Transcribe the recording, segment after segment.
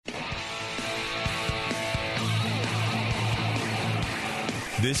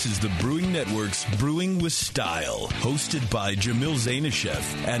This is the Brewing Network's Brewing with Style, hosted by Jamil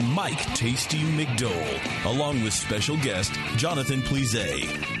Zainasheff and Mike Tasty McDowell, along with special guest Jonathan Plise.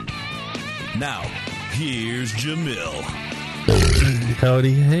 Now, here's Jamil.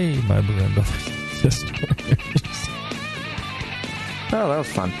 Howdy, hey, my brewing brothers and sisters. Oh, that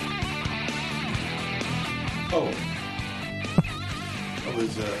was fun. I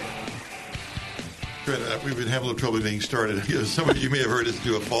was we've been having a little trouble getting started. Some of you may have heard us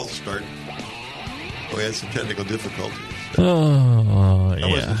do a false start. We had some technical difficulties. I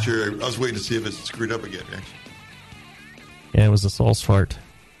wasn't sure. I was waiting to see if it screwed up again, actually. Yeah, it was a false fart.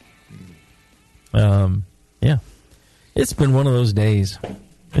 Yeah. It's been one of those days.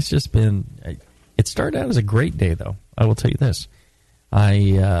 It's just been... It started out as a great day, though. I will tell you this.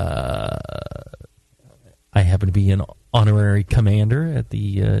 I happen to be an honorary commander at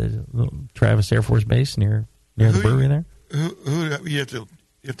the Travis Air Force Base near the brewery there. You have to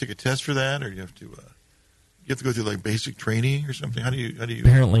take a test for that, or you have to go through like basic training or something. How do you?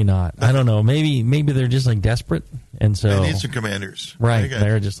 Apparently not. I don't know. Maybe they're just like desperate, and so they need some commanders. Right?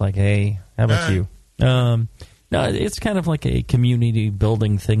 They're just like, hey, how about you? No, it's kind of like a community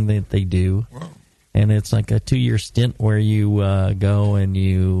building thing that they do. Wow. And it's like a 2-year stint where you go and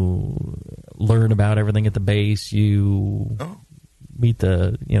you learn about everything at the base. You meet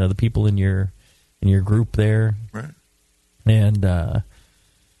the people in your group there, right? And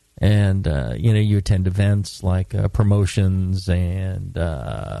you attend events like promotions and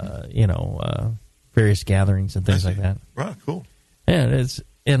various gatherings and things like that. Wow, cool.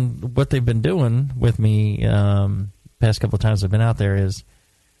 And what they've been doing with me past couple of times I've been out there is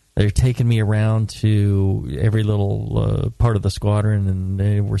they're taking me around to every little part of the squadron, and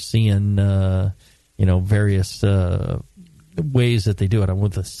they were seeing various ways that they do it. I'm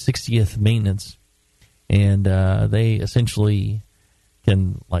with the 60th maintenance, and they essentially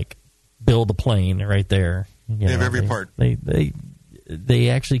can like build a plane right there. They have every part. They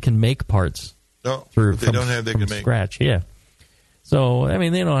actually can make parts. From scratch. Yeah. So I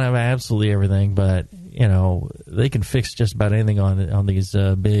mean, they don't have absolutely everything, but they can fix just about anything on these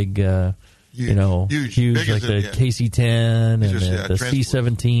big, huge like the KC-10 and the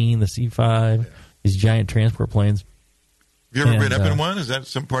C-17, the C-5, these giant transport planes. Have you ever been up in one? Is that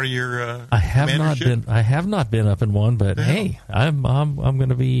some part of your? I have not been up in one, but hey, I'm going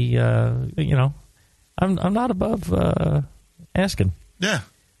to be. I'm not above asking. Yeah.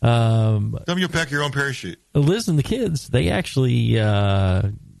 Tell me you'll pack your own parachute. Liz and the kids, they actually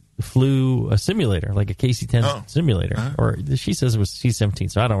flew a simulator, like a KC-10 simulator, or she says it was C-17,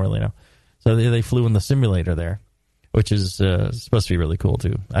 so I don't really know. So they flew in the simulator there, which is supposed to be really cool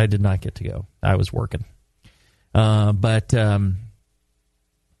too. I did not get to go; I was working. But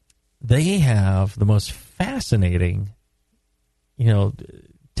they have the most fascinating,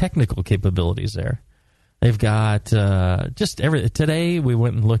 technical capabilities there. They've got today we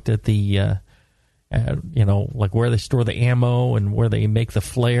went and looked at the, like where they store the ammo and where they make the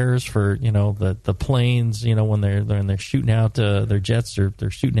flares for, the planes, when they're shooting out their jets, or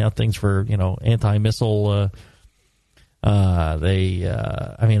they're shooting out things for, anti-missile. I've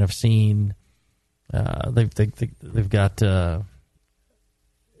seen, they've got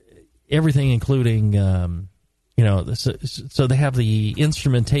everything, including, so they have the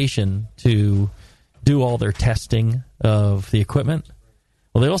instrumentation to do all their testing of the equipment.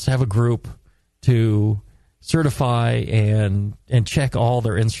 Well, they also have a group to certify and check all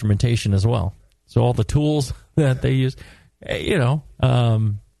their instrumentation as well. So all the tools that they use,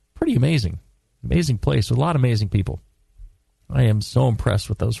 pretty amazing. Amazing place with a lot of amazing people. I am so impressed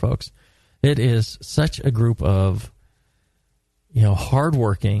with those folks. It is such a group of,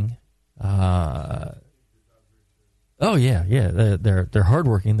 hardworking. They're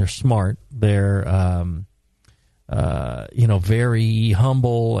hardworking. They're smart. They're, very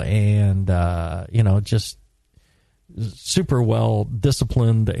humble and, just super well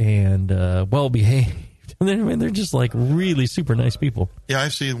disciplined and well behaved. They're just like really super nice people. Yeah, I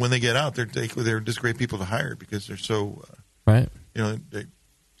see. When they get out, they're just great people to hire because they're so right. They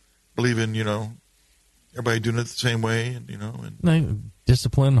believe in everybody doing it the same way, and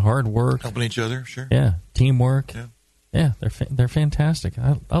discipline, hard work, helping each other. Sure. Yeah, teamwork. Yeah, they're fantastic.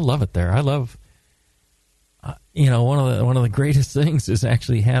 I love it there. I love. One of the greatest things is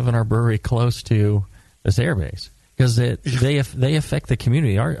actually having our brewery close to this airbase because they affect the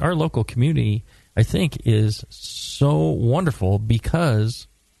community. Our local community, I think, is so wonderful because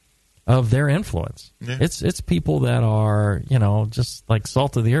of their influence. Yeah. It's people that are just like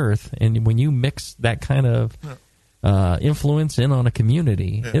salt of the earth, and when you mix that kind of influence in on a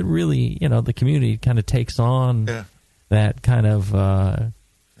community, it really the community kind of takes on that kind of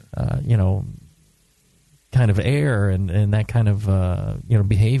kind of air and that kind of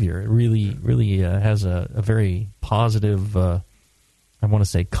behavior. It really has a very positive, I want to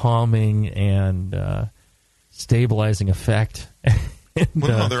say, calming and stabilizing effect.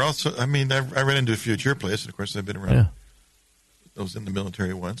 Well, they're also. I mean, I ran into a few at your place, and of course, I've been around those in the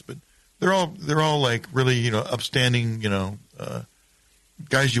military once. But they're all like really, upstanding,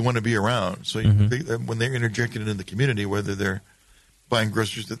 guys you want to be around. So when they're interjected into the community, whether they're buying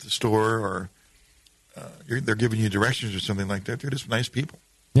groceries at the store or they're giving you directions or something like that, they're just nice people.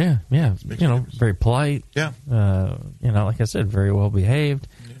 Yeah. Very polite. Yeah. Like I said, very well behaved.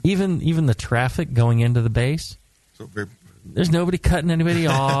 Yeah. Even the traffic going into the base. So there's nobody cutting anybody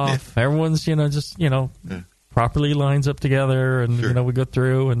off. Everyone's, properly lines up together, and we go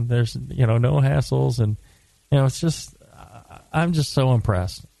through, and there's no hassles, and it's just I'm just so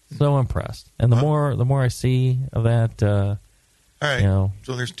impressed, and the more I see of that. All right.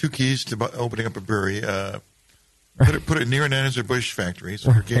 So there's two keys to opening up a brewery. Put it near an Anheuser-Busch factory,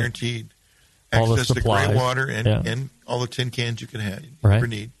 so you're guaranteed access to gray water and all the tin cans you can ever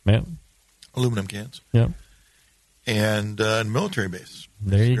need. Yep. Aluminum cans. Yep. And military base.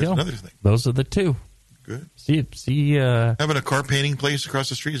 There you go. Another thing. Those are the two. Good. See. Having a car painting place across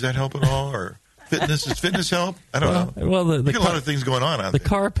the street, does that help at all? Or does fitness help? I don't know. Well, you got a lot of things going on out there. The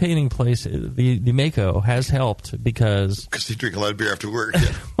car painting place, the Mako, has helped because they drink a lot of beer after work.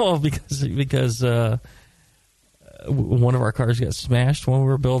 Yeah. Well, because one of our cars got smashed when we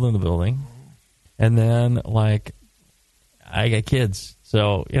were building the building, and then I got kids.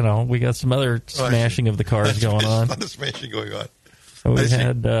 So, we got some other smashing of the cars going on. A lot of smashing going on. So we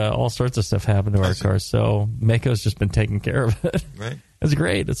had all sorts of stuff happen to our cars. So Mako's just been taking care of it. Right. It's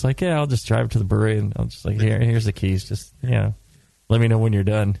great. It's like, I'll just drive to the brewery and I'll just here's the keys. Just, let me know when you're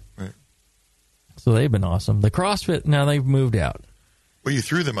done. Right. So they've been awesome. The CrossFit, now they've moved out. Well, you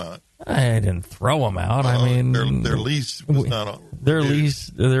threw them out. I didn't throw them out. I mean, their lease was not renewed.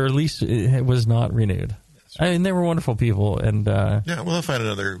 Their lease was not renewed. I mean, they were wonderful people, and we'll find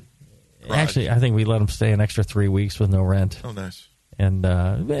another garage. Actually, I think we let them stay an extra 3 weeks with no rent. Oh, nice. And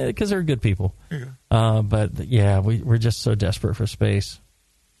because they're good people. There you go. But we're just so desperate for space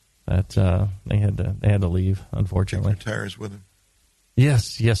that they had to leave, unfortunately. Take their tires with them.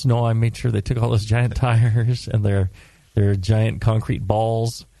 Yes. No, I made sure they took all those giant tires and their giant concrete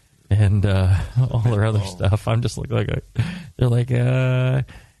balls and all their other stuff. I'm just they're like, how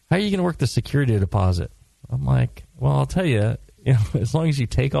are you going to work the security deposit? I'm like, well, I'll tell you, as long as you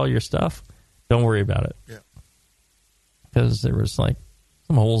take all your stuff, don't worry about it. Yeah. Because there was some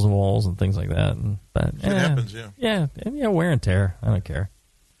holes in walls and things like that. But it happens, yeah. Yeah, and wear and tear. I don't care.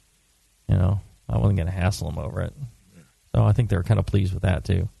 I wasn't going to hassle them over it. Yeah. So I think they were kind of pleased with that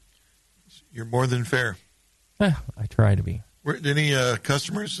too. You're more than fair. I try to be. Were any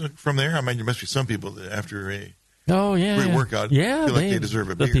customers from there? I mean, there must be some people that after a workout feel like they deserve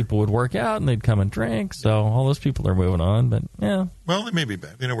a beer. The people would work out and they'd come and drink. So all those people are moving on. But yeah. Well, they may be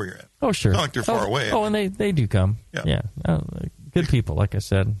back. They know where you're at. Oh, sure. It's not like they're far away. Oh, and they do come. Yeah. Good people, like I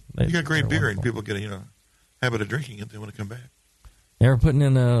said. You got great beer, wonderful. And people get a habit of drinking it. They want to come back. They were putting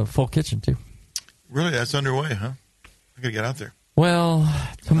in a full kitchen too. Really, that's underway, huh? I got to get out there. Well,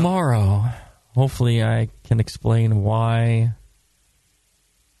 tomorrow, hopefully, I can explain why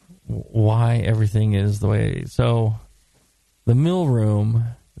everything is the way. So, the mill room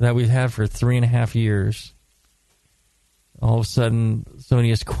that we've had for 3.5 years, all of a sudden, somebody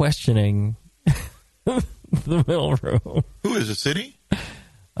is questioning the mill room. Who is it, City?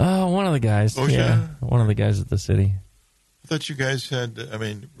 One of the guys. Oh, yeah, one of the guys at the city. I thought you guys had,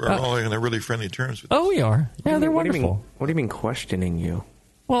 we're all on really friendly terms with them. Oh, we are. Yeah, they're wonderful. What do you mean questioning you?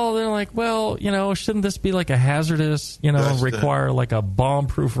 Well, they're like, shouldn't this be like a hazardous, require like a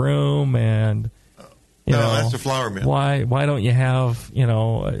bomb-proof room and, that's the flour mill. Why don't you have,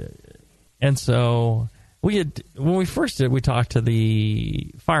 and so when we first did, we talked to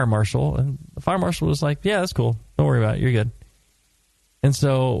the fire marshal, and the fire marshal was like, yeah, that's cool. Don't worry about it. You're good. And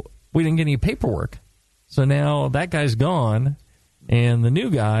so we didn't get any paperwork. So now that guy's gone, and the new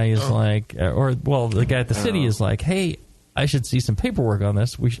guy is the guy at the city is like, hey, I should see some paperwork on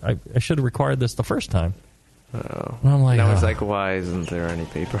this. I should have required this the first time. Oh. And I'm like, now it's like, why isn't there any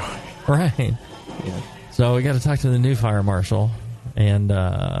paperwork? Right. Yeah. So we got to talk to the new fire marshal, and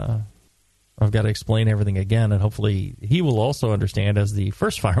I've got to explain everything again, and hopefully he will also understand, as the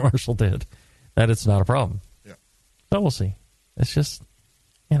first fire marshal did, that it's not a problem. Yeah. So we'll see. It's just,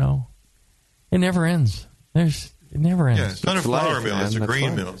 it never ends. It never ends. Yeah, it's not a flour mill. It's a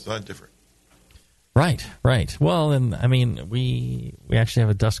grain mill. It's not different. Right. Well, and we actually have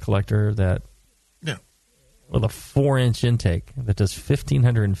a dust collector that with a 4-inch intake that does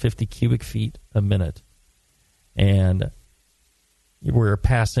 1,550 cubic feet a minute. And we're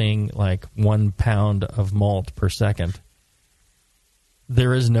passing like 1 pound of malt per second.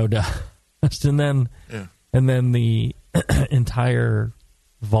 There is no dust. And then the entire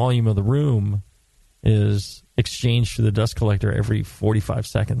volume of the room is exchanged to the dust collector every 45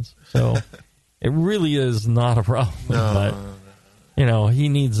 seconds. So it really is not a problem. But, he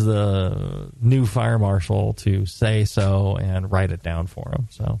needs the new fire marshal to say so and write it down for him.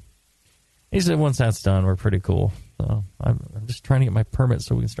 So he said once that's done, we're pretty cool. So I'm just trying to get my permit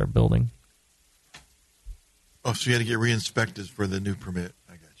so we can start building. Oh, so you had to get re-inspected for the new permit.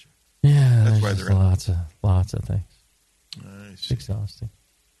 I got you. Yeah, that's why they're lots of things. Nice. It's exhausting.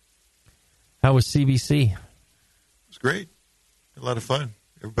 How was CBC? It was great. A lot of fun.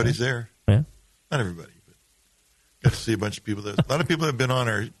 Everybody's there. Yeah, not everybody, but got to see a bunch of people. A lot of people have been on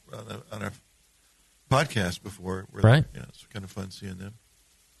our podcast before. Right. It's kind of fun seeing them.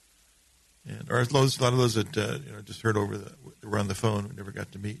 And or a lot of those that just heard around the phone we never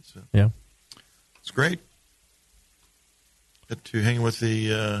got to meet. So yeah, it's great. Got to hang with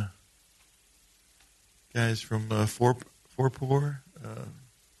the guys from Four Pour.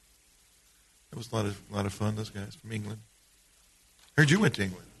 That was a lot of fun. Those guys from England. Heard you went to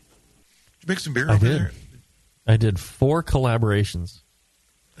England. Did you make some beer over there? I did 4 collaborations.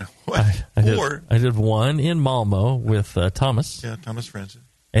 What? 4? I did one in Malmo with Thomas. Yeah, Thomas Francis.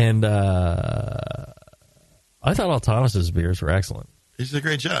 And I thought all Thomas's beers were excellent. He did a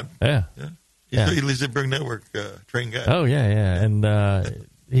great job. Yeah. He's a Brewing Network trained guy. Oh, yeah. And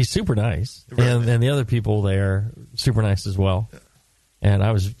he's super nice. And the other people there, super nice as well. Yeah. And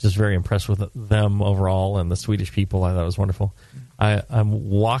I was just very impressed with them overall, and the Swedish people. I thought it was wonderful. I'm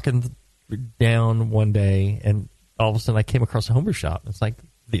walking down one day, and all of a sudden I came across a homebrew shop. It's like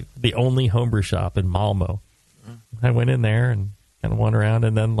the only homebrew shop in Malmo. I went in there and kind of went around,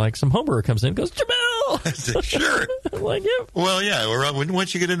 and then like some homebrewer comes in and goes, Jamil! I said, sure. I'm like, yep. Well, yeah.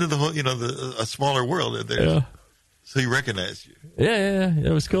 Once you get into the whole, a smaller world, so he recognized you. Yeah.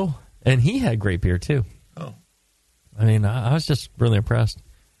 It was cool. And he had great beer, too. Oh. I mean, I was just really impressed.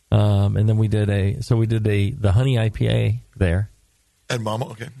 And then we did the honey IPA there. At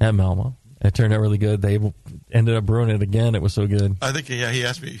Malmo, okay. At Malmo. It turned out really good. They ended up brewing it again. It was so good. I think, he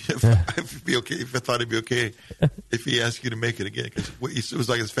asked me if it'd be okay, if I thought it'd be okay if he asked you to make it again. Because it was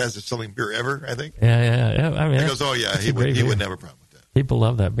like his fastest selling beer ever, I think. Yeah. I mean, he goes, oh, yeah, he wouldn't have a problem with that. People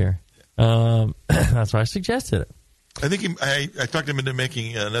love that beer. Yeah. That's why I suggested it. I think I talked him into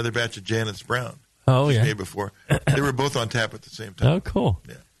making another batch of Janet's Brown. Oh, yeah. Made before. They were both on tap at the same time. Oh, cool.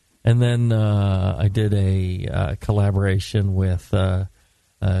 Yeah. And then I did a collaboration with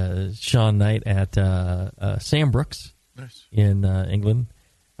Sean Knight at Sam Brooks in England.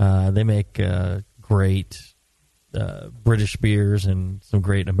 They make great British beers and some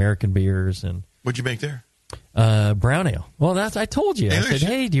great American beers. And what'd you make there? Brown ale. Well, I told you. I said,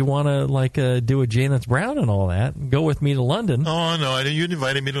 hey, do you want to do a Janet's Brown and all that and go with me to London? Oh, no. You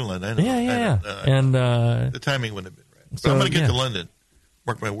invited me to London. I know. Yeah. And the timing wouldn't have been right. But I'm going to get to London.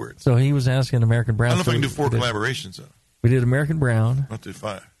 Mark my words. So he was asking American Brown. I don't know if I can do 4 collaborations, though. We did American Brown. Not do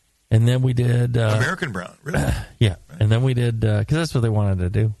 5. And then we did... American Brown, really? Yeah. Right. And then we did... Because that's what they wanted to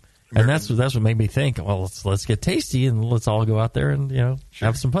do. And that's what made me think, well, let's get tasty and let's all go out there and,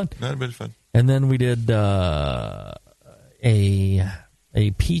 have some fun. That'd been fun. And then we did a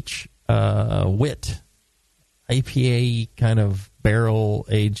peach wit IPA kind of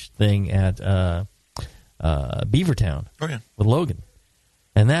barrel-aged thing at Beavertown with Logan.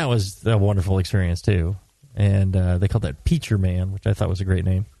 And that was a wonderful experience, too. And they called that Peacher Man, which I thought was a great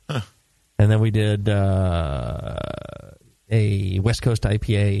name. Huh. And then we did a West Coast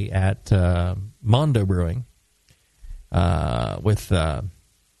IPA at Mondo Brewing with...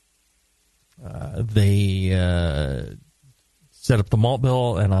 they set up the malt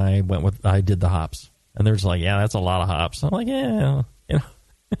bill, and I did the hops. And they're just like, yeah, that's a lot of hops. I'm like, yeah,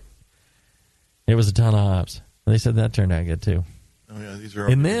 it was a ton of hops. And they said that turned out good too. Oh yeah, these are.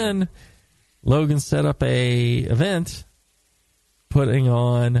 And then Logan set up a event, putting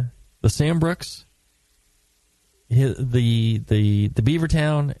on the Sam Brooks, the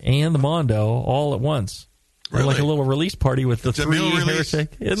Beavertown, and the Mondo all at once. Really? Like a little release party with the Jamil 3 release.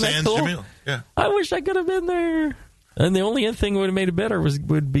 Isn't that cool? Jamil. Yeah. I wish I could have been there. And the only thing that would have made it better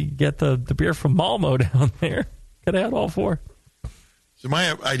would be get the beer from Malmo down there. Could have had all 4. So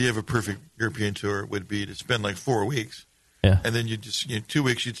my idea of a perfect European tour would be to spend like 4 weeks. Yeah. And then you just 2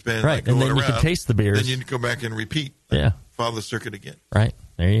 weeks you'd spend right, like going and then around. You could taste the beers. Then you'd go back and repeat. Follow the circuit again. Right.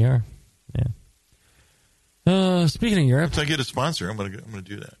 There you are. Yeah. Speaking of Europe, once I get a sponsor, I'm gonna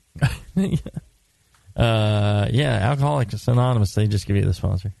do that. Yeah. Yeah, Alcoholics Anonymous, they just give you the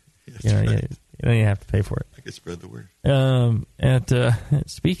sponsor. That's right. You don't even have to pay for it. I can spread the word.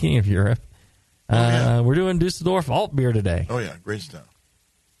 Speaking of Europe, we're doing Dusseldorf Altbier today. Oh, yeah, great stuff.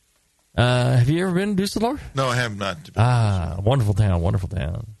 Have you ever been to Dusseldorf? No, I have not. Wonderful town, wonderful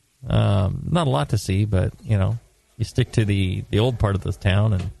town. Not a lot to see, but, you stick to the old part of the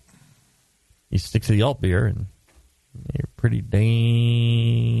town, and you stick to the Altbier, and you're pretty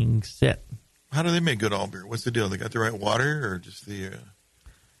dang set. How do they make good Altbier? What's the deal? They got the right water, or just the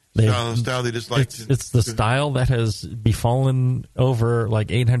style they just like? It's the style that has befallen over like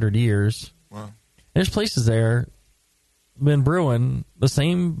 800 years. Wow. There's places there been brewing the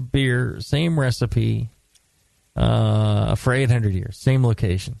same beer, same recipe for 800 years. Same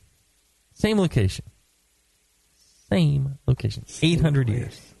location. 800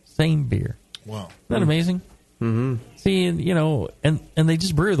 years. Same beer. Wow. Isn't that amazing? Mm-hmm. See, and they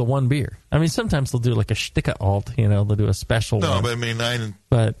just brew the one beer. I mean, sometimes they'll do like a Sticka Alt, they'll do a special one. No, but I mean,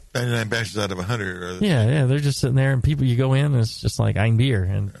 99 batches out of 100. Yeah, they're just sitting there, and people, you go in, and it's just like ein beer,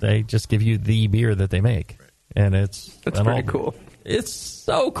 and they just give you the beer that they make. Right. And that's pretty cool. It's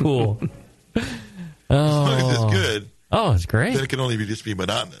so cool. As long as it's good. Oh, it's great. Then it can only just be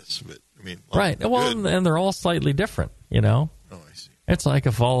monotonous. But I mean, right. Well, and they're all slightly different, Oh, I see. It's like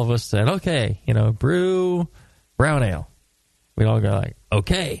if all of us said, okay, brew brown ale. We'd all go like,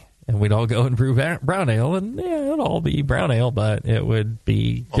 okay. And we'd all go and brew brown ale, and it'd all be brown ale, but it would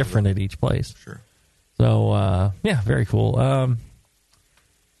be different at each place. Sure. So, very cool.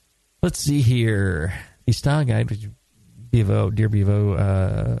 Let's see here. The style guide, which Dear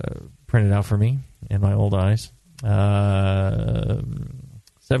Bevo printed out for me in my old eyes.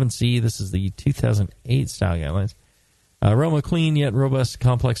 7C, this is the 2008 style guidelines. Aroma clean yet robust,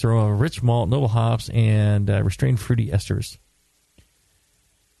 complex aroma, rich malt, noble hops, and restrained fruity esters.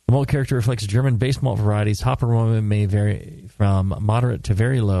 The malt character reflects German base malt varieties. Hop aroma may vary from moderate to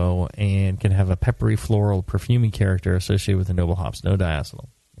very low and can have a peppery, floral, perfumey character associated with the noble hops. No diacetyl.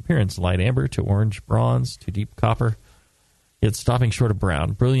 Appearance, light amber to orange bronze to deep copper. It's stopping short of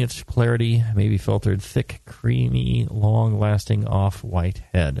brown. Brilliant clarity, may be filtered. Thick, creamy, long-lasting off-white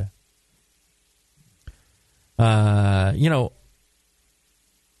head. I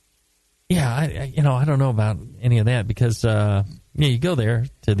don't know about any of that because, you go there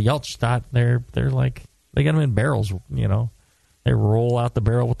to the Altstadt, they're like, they got them in barrels, They roll out the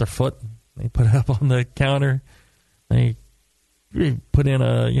barrel with their foot. They put it up on the counter. They put in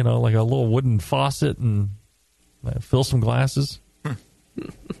like a little wooden faucet and fill some glasses.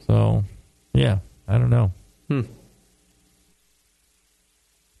 So, yeah, I don't know.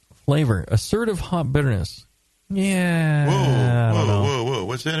 Flavor, assertive hop bitterness. Yeah. Whoa.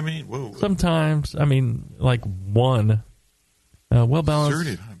 What's that mean? Whoa. Sometimes, like one. Well-balanced.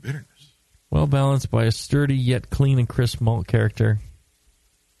 Assertive hop bitterness. Well-balanced by a sturdy yet clean and crisp malt character.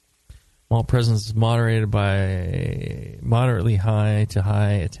 Malt presence is moderated by moderately high to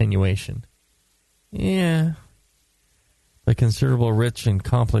high attenuation. Yeah. But considerable rich and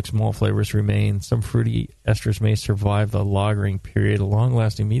complex malt flavors remain. Some fruity esters may survive the lagering period. A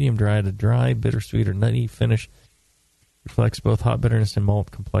long-lasting medium dry to dry, bittersweet, or nutty finish reflects both hop bitterness and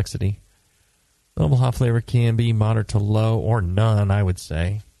malt complexity. Noble hop flavor can be moderate to low or none, I would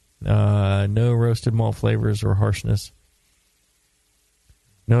say. No roasted malt flavors or harshness.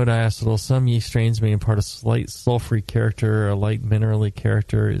 No diacetyl. Some yeast strains may impart a slight sulfury character. A light minerally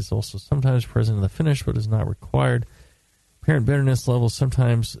character is also sometimes present in the finish, but is not required. Apparent bitterness levels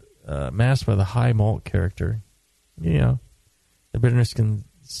sometimes masked by the high malt character. The bitterness can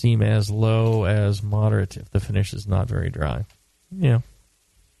seem as low as moderate if the finish is not very dry.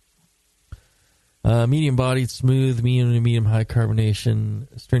 Medium-bodied, smooth, medium-high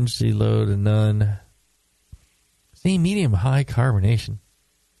carbonation, astringency low to none. See, medium-high carbonation.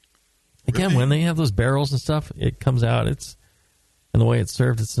 Again, Really? when they have those barrels and stuff, it comes out. And the way it's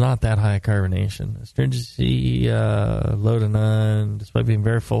served, it's not that high carbonation. Astringency low to none, despite being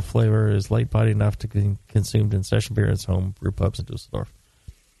very full flavor, is light-bodied enough to be consumed in session beer at home brew pubs in Dusseldorf.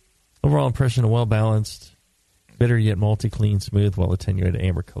 Overall impression, a well-balanced, bitter yet malty, clean, smooth, well-attenuated,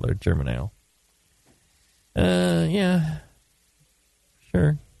 amber-colored German ale. Yeah.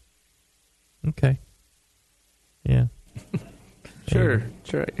 Sure. Okay. Yeah. Sure,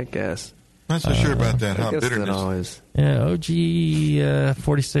 I guess. Not so sure about that hop I guess bitterness. that always. Yeah, OG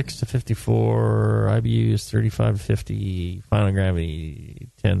 46 to 54, IBUs 35 to 50, final gravity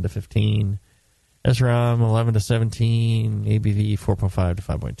 10 to 15, SRAM 11 to 17, ABV 4.5 to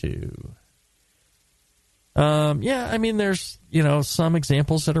 5.2. Yeah, there's some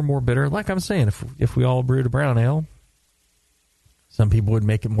examples that are more bitter. Like I'm saying, if we all brewed a brown ale, Some people would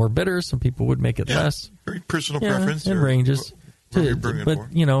make it more bitter. Some people would make it less. Very personal preference. It ranges.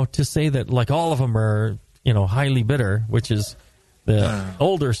 To say that like all of them are, highly bitter, which is the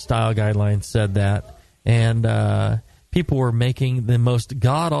older style guidelines said that, and people were making the most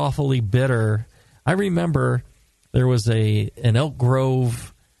god-awfully bitter. I remember there was an Elk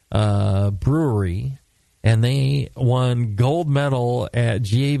Grove brewery, and they won gold medal at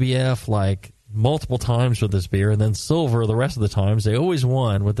GABF like multiple times with this beer, and then silver the rest of the times. They always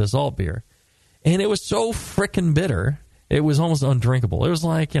won with this alt beer. And it was so frickin' bitter, it was almost undrinkable. It was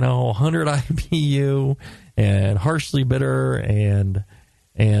like, 100 IBU and harshly bitter, and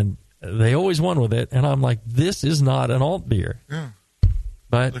they always won with it. And I'm like, this is not an alt beer. Yeah.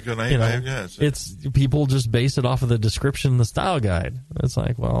 But, it's people just base it off of the description in the style guide. It's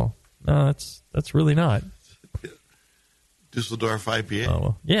like, well, no, that's really not. Dusseldorf IPA. Oh,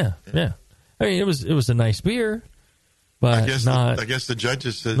 well, yeah. I mean, it was a nice beer, but I guess the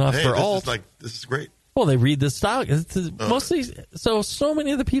judges said, "Hey, this is great." Well, they read the style. Mostly, so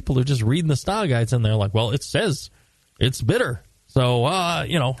many of the people are just reading the style guides, and they're like, "Well, it says it's bitter, so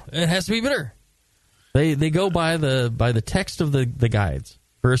it has to be bitter." They go by the text of the guides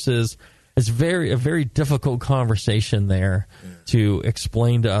versus it's a very difficult conversation there to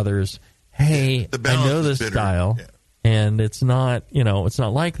explain to others. Hey, I know this style. Yeah. And it's not, it's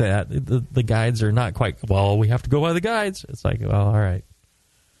not like that. The guides are not quite, well, we have to go by the guides. It's like, well, all right.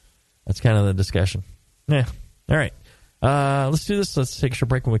 That's kind of the discussion. Yeah. All right. Let's do this. Let's take a short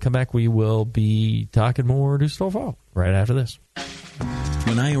break. When we come back, we will be talking more Düsseldorf right after this.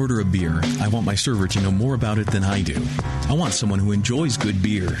 When I order a beer, I want my server to know more about it than I do. I want someone who enjoys good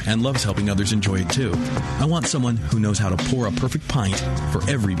beer and loves helping others enjoy it too. I want someone who knows how to pour a perfect pint for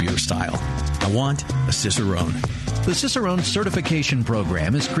every beer style. I want a Cicerone. The Cicerone Certification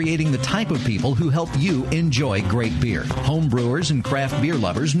Program is creating the type of people who help you enjoy great beer. Home brewers and craft beer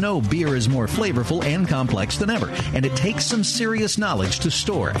lovers know beer is more flavorful and complex than ever, and it takes some serious knowledge to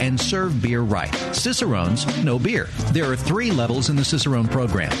store and serve beer right. Cicerones know beer. There are 3 levels in the Cicerone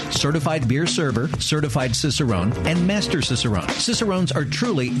program: Certified Beer Server, Certified Cicerone, and Master Cicerone. Cicerones are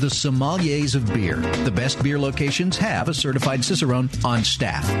truly the sommeliers of beer. The best beer locations have a Certified Cicerone on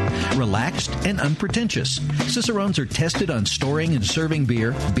staff. Relaxed and unpretentious. Cicerones are tested on storing and serving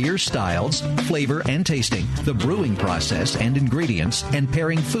beer, beer styles, flavor and tasting, the brewing process and ingredients, and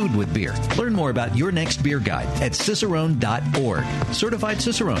pairing food with beer. Learn more about your next beer guide at cicerone.org. Certified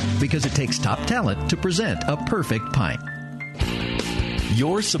Cicerone, because it takes top talent to present a perfect pint.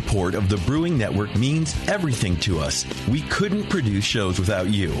 Your support of the Brewing Network means everything to us. We couldn't produce shows without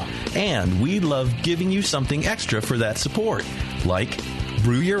you. And we love giving you something extra for that support, like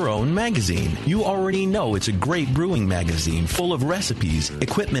Brew Your Own magazine. You already know it's a great brewing magazine full of recipes,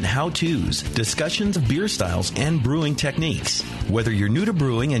 equipment how-tos, discussions of beer styles, and brewing techniques. Whether you're new to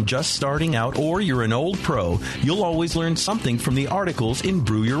brewing and just starting out or you're an old pro, you'll always learn something from the articles in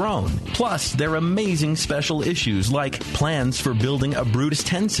Brew Your Own. Plus, there are amazing special issues like plans for building a Brutus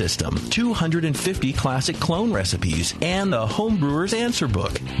 10 system, 250 classic clone recipes, and the Homebrewer's Answer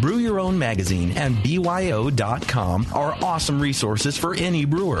Book. Brew Your Own magazine and BYO.com are awesome resources for any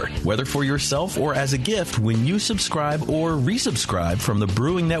brewer, whether for yourself or as a gift. When you subscribe or resubscribe from the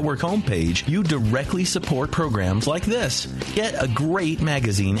Brewing Network homepage, you directly support programs like this. Get a great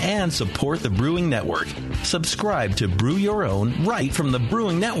magazine and support the Brewing Network. Subscribe to Brew Your Own right from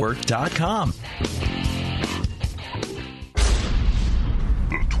thebrewingnetwork.com.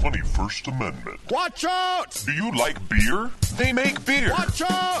 The 21st Amendment. Watch out! Do you like beer? They make beer. Watch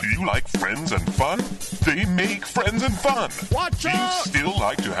out! Do you like friends and fun? They make friends and fun. Watch out! Do you still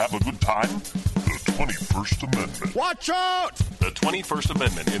like to have a good time? The 21st Amendment. Watch out! The 21st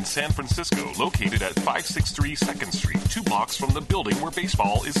Amendment in San Francisco, located at 563 2nd Street, 2 blocks from the building where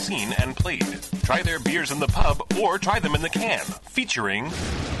baseball is seen and played. Try their beers in the pub or try them in the can, featuring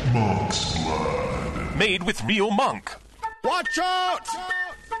Monk's Blood. Made with real monk. Watch out!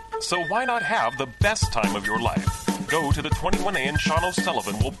 So why not have the best time of your life? Go to the 21A and Sean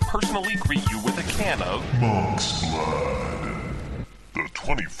O'Sullivan will personally greet you with a can of Monk's Blood. The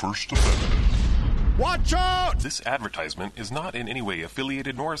 21st Amendment. Watch out! This advertisement is not in any way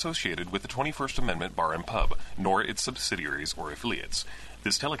affiliated nor associated with the 21st Amendment Bar and Pub, nor its subsidiaries or affiliates.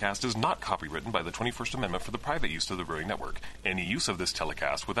 This telecast is not copywritten by the 21st Amendment for the private use of the Brewing Network. Any use of this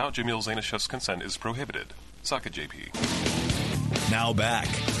telecast without Jamil Zainashev's consent is prohibited. Suck it, JP. Now back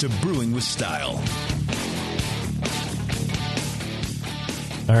to Brewing with Style.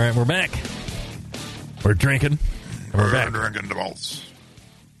 All right, we're back. We're drinking. And we're back. Drinking the malts.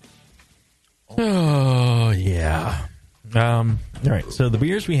 Oh, yeah. All right, so the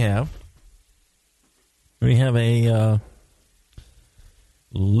beers we have a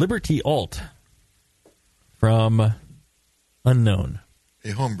Liberty Alt from Unknown.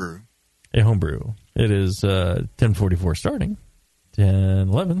 A homebrew. It is 10:44 starting,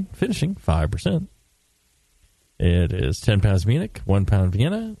 10:11 finishing, 5%. It is 10 pounds Munich, 1 pound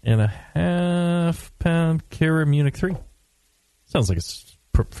Vienna, and a half pound Kara Munich 3. Sounds like it's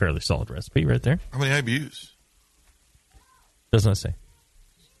a fairly solid recipe right there. How many IBUs? Doesn't it say?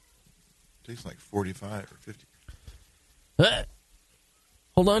 Tastes like 45 or 50.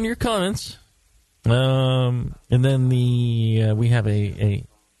 Hold on to your comments. And then we have a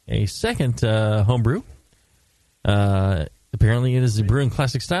second homebrew. Apparently, it is the Brewing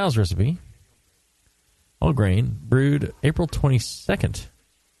Classic Styles recipe. All grain, brewed April 22nd.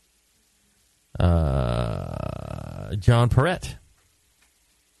 John Perrett.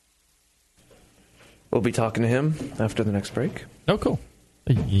 We'll be talking to him after the next break. Oh, cool.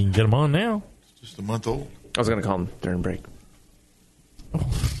 You can get him on now. It's just a month old. I was going to call him during break.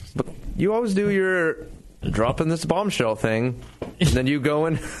 But you always do your dropping this bombshell thing, and then you go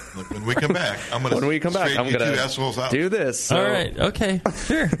in. Look, when we come back, I'm going to do this. So. All right. Okay.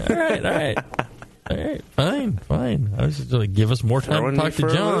 Sure. All right. Fine. I was just like, give us more time to talk to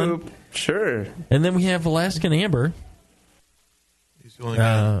John. Sure. And then we have Alaskan Amber,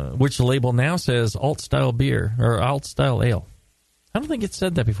 which the label now says alt-style beer or alt-style ale. I don't think it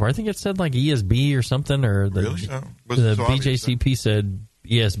said that before. I think it said like ESB or something, or the BJCP said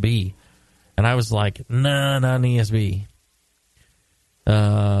ESB. And I was like, nah, not an ESB.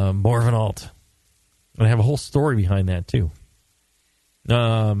 More of an alt. And I have a whole story behind that, too.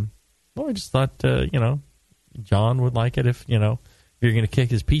 I just thought, John would like it if you're going to kick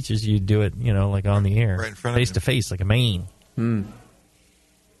his peaches, you'd do it, like on the air. Right in front face of to face, like a mane.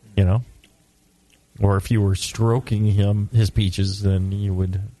 Or if you were stroking his peaches, then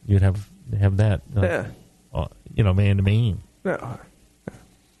you'd have that, man to man.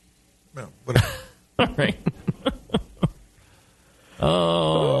 No, whatever. All right.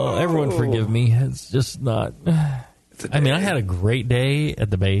 Everyone forgive me. It's just not. I mean, I had a great day at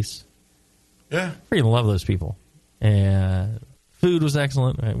the base. Yeah. Freaking love those people. And food was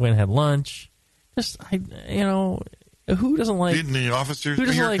excellent. I went and had lunch. Just, who doesn't like... Eating in the officers?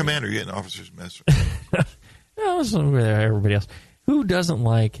 You're a commander. You get an officer's mess. No, everybody else. Who doesn't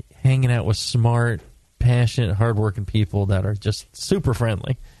like hanging out with smart, passionate, hardworking people that are just super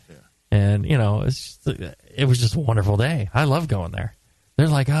friendly? Yeah. And, it was just a wonderful day. I love going there. They're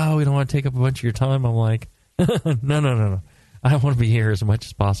like, oh, we don't want to take up a bunch of your time. I'm like, no. I want to be here as much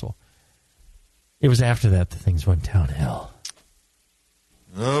as possible. It was after that things went downhill.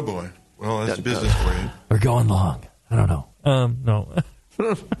 Oh, boy. Well, that's business for you. We're going long. I don't know. No.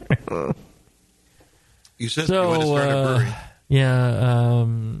 You said you wanted to start a brewery. Yeah,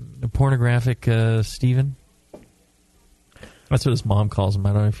 pornographic Steven. That's what his mom calls him.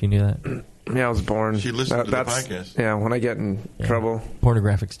 I don't know if you knew that. Yeah, I was born. She listened to the podcast. Yeah, when I get in trouble.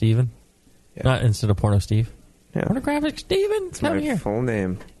 Pornographic Steven. Yeah. Not instead of Porno Steve. Yeah. Pornographic Steven. It's my here. full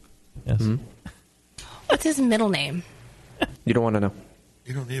name. Yes. Mm-hmm. What's his middle name? You don't want to know.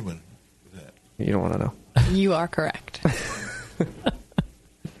 You don't need one for that. You don't want to know. You are correct.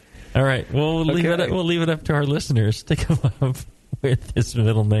 All right. Well, we'll leave it up to our listeners to come up with his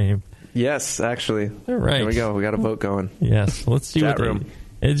middle name. Yes, actually. All right. Here we go. We got a vote going. Yes. Let's see Chat what room.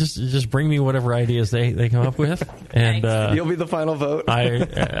 Just bring me whatever ideas they come up with, and you'll be the final vote.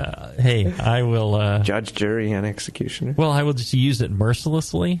 I will judge, jury, and executioner. Well, I will just use it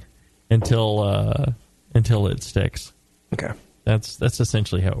mercilessly until it sticks. Okay. That's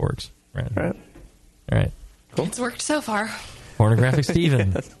essentially how it works. Right. All right. Cool. It's worked so far. Pornographic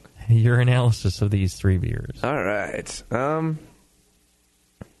Steven, your analysis of these three beers. All right.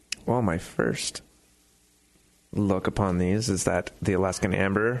 Well, my first look upon these is that the Alaskan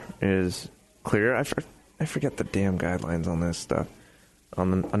Amber is clear. I forget the damn guidelines on this stuff.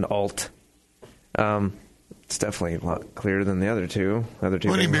 On alt. It's definitely a lot clearer than the other two.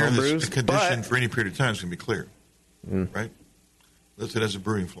 Any beer that's conditioned for any period of time is going to be clear. Right? Unless it has a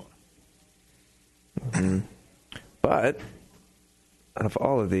brewing flaw. Mm-hmm. But out of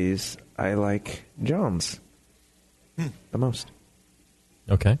all of these, I like John's the most.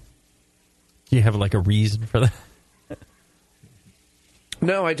 Okay. Do you have like a reason for that?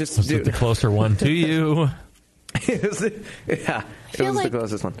 No, I just was it the closer one to you? It was the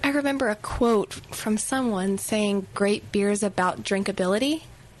closest one. I remember a quote from someone saying great beer is about drinkability.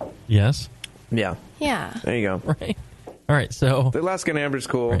 Yes. Yeah. Yeah. There you go. Right. All right, so the Alaskan Amber's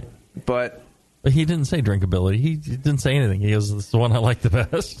cool, right. but he didn't say drinkability. He didn't say anything. He goes, "This is the one I like the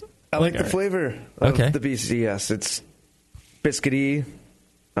best." I like the flavor of the BCS. It's biscuity.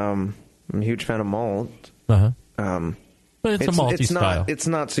 I'm a huge fan of malt. Uh-huh. But it's a multi-style. It's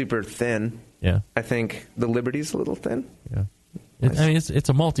not super thin. Yeah. I think the Liberty's a little thin. Yeah. It's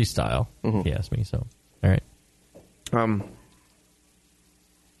a multi-style, if you ask me. So, all right. So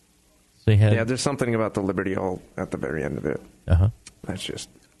you had, there's something about the Liberty all at the very end of it. That's just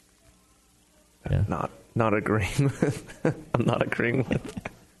not agreeing with. I'm not agreeing with.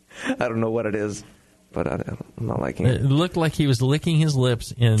 I don't know what it is, but I'm not liking it. It looked like he was licking his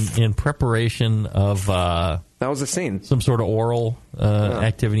lips in preparation of that was a scene, some sort of oral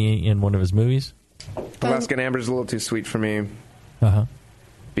activity in one of his movies. Alaskan Amber's a little too sweet for me.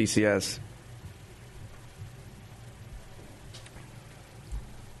 BCS.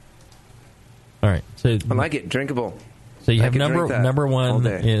 All right, so I like it. Drinkable. So you have number one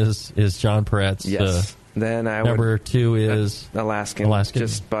is John Perret's. Yes. Then number two is Alaskan,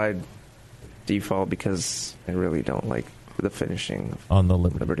 just by default because I really don't like the finishing on the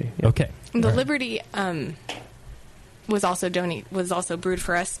Liberty. Yeah. Okay. The Liberty was also brewed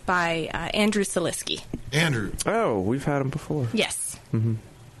for us by Andrew Salisky. Andrew. Oh, we've had him before. Yes. Mm-hmm.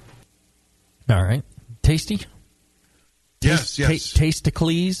 All right. Tasty? Yes.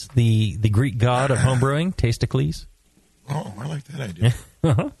 Tasticles, the Greek god of homebrewing. Tasticles. Oh, I like that idea.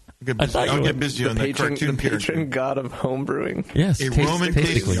 I'll get busy on the cartoon the patron god of homebrewing. Yes. A Roman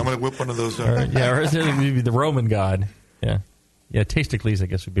Tasticles. I'm going to whip one of those up. Or is it maybe the Roman god? Yeah. Yeah, Tasticles, I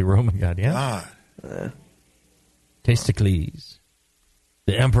guess, would be Roman god, yeah? Tasticles.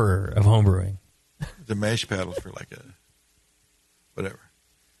 The emperor of homebrewing. The mash paddles for like a... whatever.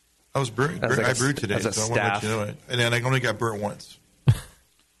 I was brewing. I brewed today, so I want to let you know it. And then I only got burnt once.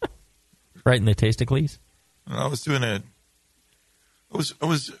 Right in the Tasticles? I was doing a... I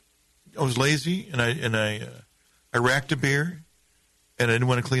was lazy, and I racked a beer, and I didn't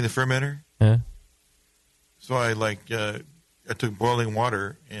want to clean the fermenter. Yeah. So I took boiling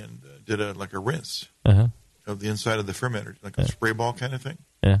water and did a rinse of the inside of the fermenter, like a spray ball kind of thing.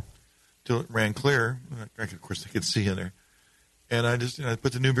 Yeah. Till it ran clear. Of course, I could see in there, and I just I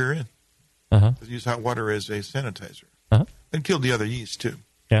put the new beer in. I used hot water as a sanitizer, and killed the other yeast too.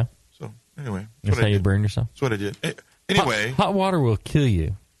 Yeah. So anyway, that's how you burn yourself. That's what I did. Anyway, hot water will kill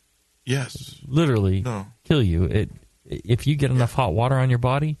you. Yes. Literally kill you. If you get enough hot water on your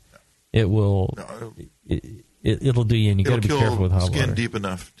body, it will. It'll do you, and you got to be careful with hot water. Skin deep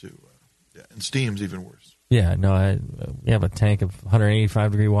enough to, and steam's even worse. Yeah, no, we have a tank of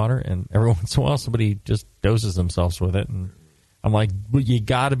 185 degree water, and every once in a while somebody just doses themselves with it, and I'm like, well, you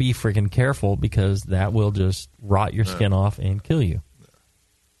got to be freaking careful because that will just rot your skin off and kill you.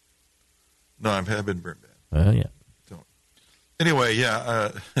 No, I've been burnt bad. Yeah. Don't. Anyway,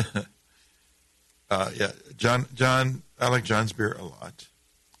 John, I like John's beer a lot.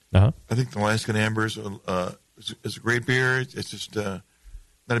 I think the Alaskan Amber is a great beer. It's just not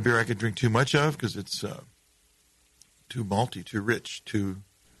a beer I could drink too much of because it's too malty, too rich, too...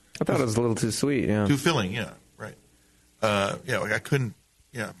 I thought it was a little too sweet, yeah. Too filling, yeah, right. I couldn't...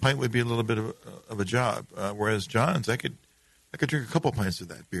 Yeah, a pint would be a little bit of a job. Whereas John's, I could drink a couple pints of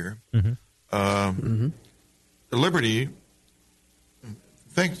that beer. The Liberty...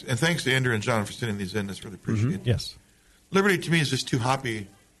 Thanks to Andrew and John for sending these in. It's really appreciated. Yes. Liberty to me is just too hoppy.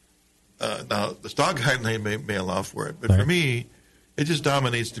 Now the stock guideline may allow for it, but for me, it just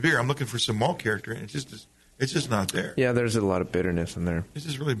dominates the beer. I'm looking for some malt character, and it's just not there. Yeah, there's a lot of bitterness in there. It's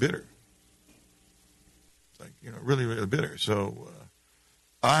just really bitter. It's like really, really bitter. So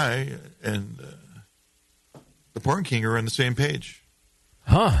I and the Porn King are on the same page.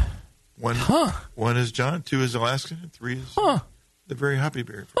 One is John, 2 is Alaska, and 3 is the very hoppy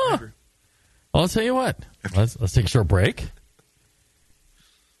beer. Well, I'll tell you what. Let's take a short break.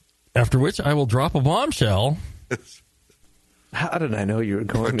 After which I will drop a bombshell. How did I know you were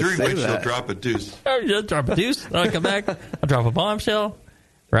going to say that? During which you'll drop a deuce. You'll drop a deuce. I'll come back. I'll drop a bombshell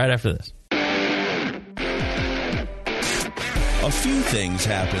right after this. A few things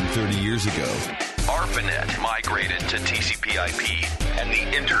happened 30 years ago. ARPANET migrated to TCP/IP, and the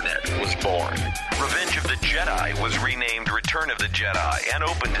Internet was born. Revenge of the Jedi was renamed Return of the Jedi and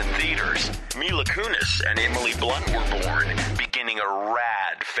opened in theaters. Mila Kunis and Emily Blunt were born, beginning a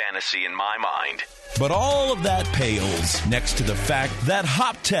rad fantasy in my mind. But all of that pales next to the fact that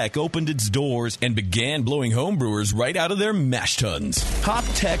Hop Tech opened its doors and began blowing homebrewers right out of their mash tuns. Hop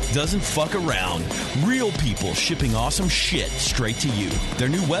Tech doesn't fuck around. Real people shipping awesome shit straight to you. Their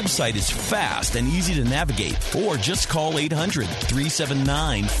new website is fast and easy to navigate. Or just call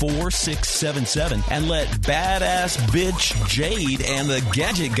 800-379-4677 and let badass bitch Jade and the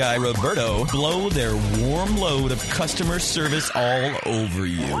gadget guy Roberto blow their warm load of customer service all over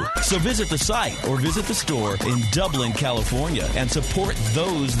you. So visit the site or visit the store in Dublin, California, and support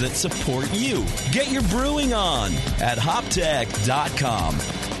those that support you. Get your brewing on at hoptech.com.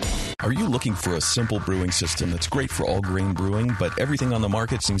 Are you looking for a simple brewing system that's great for all grain brewing, but everything on the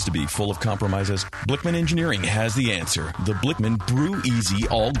market seems to be full of compromises? Blickman Engineering has the answer. The Blickman Brew Easy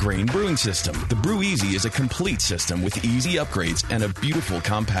All Grain Brewing System. The Brew Easy is a complete system with easy upgrades and a beautiful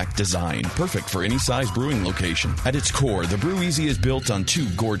compact design, perfect for any size brewing location. At its core, the Brew Easy is built on two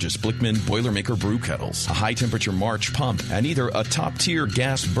gorgeous Blickman Boilermaker brew kettles, a high-temperature March pump, and either a top-tier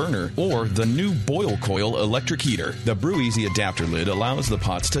gas burner or the new Boil Coil electric heater. The Brew Easy adapter lid allows the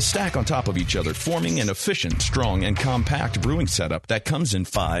pots to stack on top of each other, forming an efficient, strong, and compact brewing setup that comes in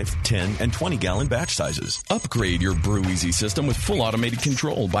 5, 10, and 20-gallon batch sizes. Upgrade your Brew Easy system with full automated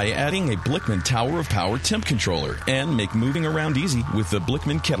control by adding a Blickman Tower of Power temp controller, and make moving around easy with the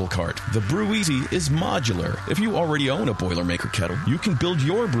Blickman Kettle Cart. The Brew Easy is modular. If you already own a Boilermaker kettle, you can build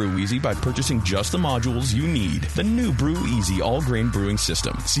your Brew Easy by purchasing just the modules you need. The new Brew Easy all-grain brewing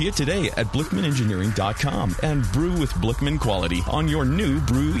system. See it today at BlickmanEngineering.com and brew with Blickman quality on your new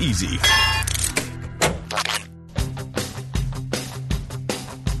Brew Easy.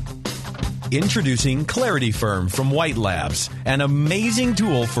 Introducing Clarity Firm from White Labs, an amazing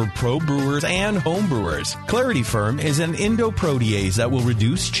tool for pro brewers and home brewers. Clarity Firm is an endoprotease that will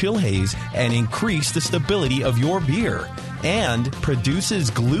reduce chill haze and increase the stability of your beer, and produces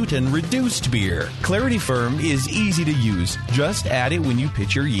gluten-reduced beer. Clarity Firm is easy to use. Just add it when you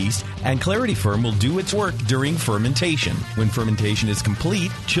pitch your yeast, and Clarity Firm will do its work during fermentation. When fermentation is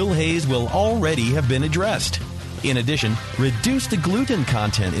complete, chill haze will already have been addressed. In addition, reduce the gluten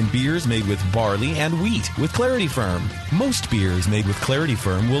content in beers made with barley and wheat with Clarity Firm. Most beers made with Clarity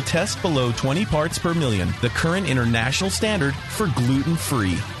Firm will test below 20 parts per million, the current international standard for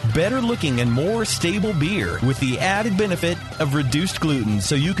gluten-free. Better looking and more stable beer with the added benefit of reduced gluten,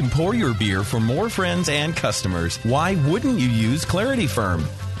 so you can pour your beer for more friends and customers. Why wouldn't you use Clarity Firm?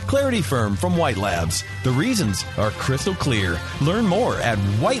 Clarity Firm from White Labs. The reasons are crystal clear. Learn more at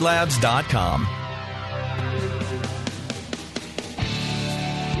whitelabs.com.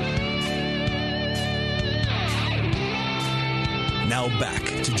 Now back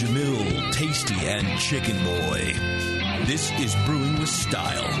to Jamil, Tasty, and Chicken Boy. This is Brewing with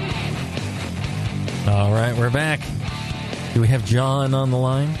Style. All right, we're back. Do we have John on the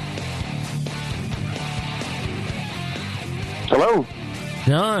line? Hello.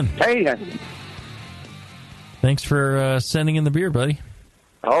 John. Hey. Thanks for sending in the beer, buddy.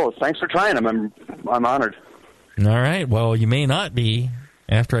 Oh, thanks for trying them. I'm honored. All right. Well, you may not be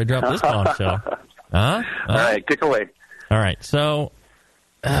after I drop this bombshell. Huh? All right, kick away. All right, so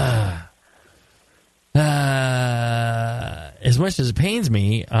as much as it pains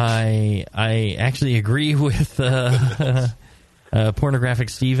me, I actually agree with Pornographic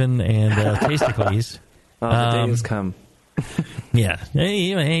Steven and Tasticles. Oh, the day has come. Yeah,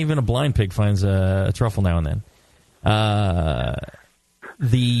 even a blind pig finds a truffle now and then.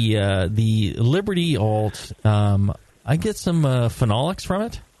 The Liberty Alt, I get some phenolics from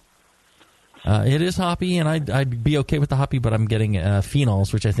it. It is hoppy, and I'd be okay with the hoppy, but I'm getting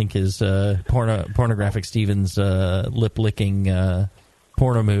phenols, which I think is Pornographic Steven's lip-licking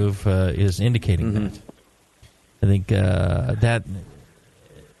porno move is indicating that. I think that.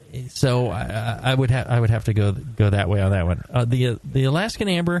 So I would have to go that way on that one. The Alaskan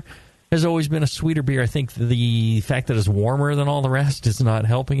Amber has always been a sweeter beer. I think the fact that it's warmer than all the rest is not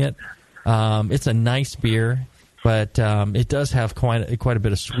helping it. It's a nice beer. But it does have quite a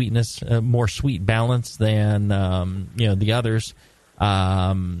bit of sweetness, more sweet balance than the others.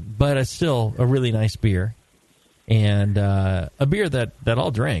 But it's still a really nice beer, and a beer that I'll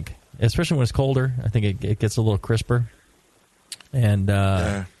drink, especially when it's colder. I think it gets a little crisper, and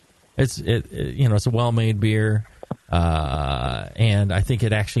it's a well-made beer, and I think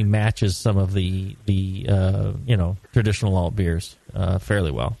it actually matches some of the traditional alt beers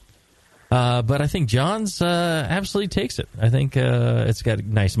fairly well. But I think John's absolutely takes it. I think it's got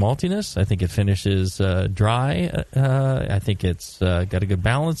nice maltiness. I think it finishes dry. I think it's got a good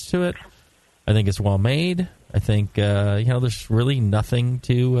balance to it. I think it's well made. I think there's really nothing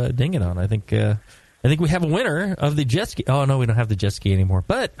to ding it on. I think we have a winner of the jet ski. Oh no, we don't have the jet ski anymore.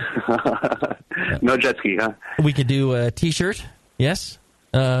 But no jet ski, huh? We could do a T-shirt. Yes,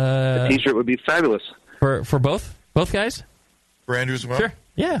 a T-shirt would be fabulous for both guys. For Andrew as well. Sure.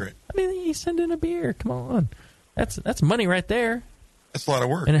 Yeah. Great. I mean, you send in a beer. Come on. That's money right there. That's a lot of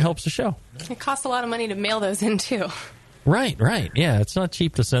work. And it helps the show. It costs a lot of money to mail those in, too. Right. Yeah, it's not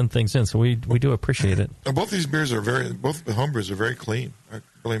cheap to send things in, so we do appreciate it. Both these beers both the home brews are very clean. I'm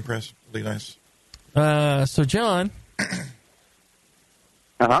really impressed. Really nice. So, John,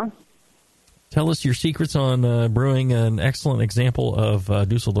 Tell us your secrets on brewing an excellent example of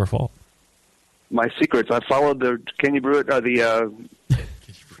Dusseldorf Alt. My secrets, I followed the Can You Brew It, the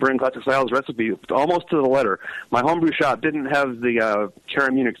Brewing Classic Styles recipe almost to the letter. My homebrew shop didn't have the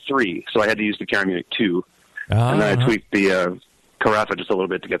Cara Munich 3, so I had to use the Cara Munich 2. And then I tweaked the carafa just a little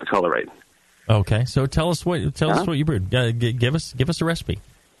bit to get the color right. Okay, so tell us what you brewed. Give us a recipe.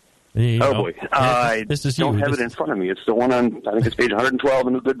 Boy, I this is don't have it in front of me. It's the one on, I think it's page 112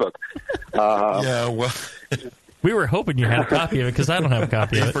 in the good book. Yeah, well, we were hoping you had a copy of it because I don't have a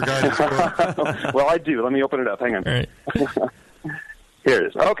copy of it. Well, I do. Let me open it up. Hang on. All right. Here it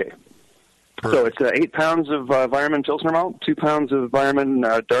is. Okay. So it's 8 pounds of Weirmann Pilsner malt, 2 pounds of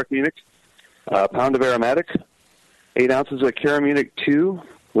Weirmann Dark Munich, a pound of aromatic, 8 ounces of Cara Munich 2,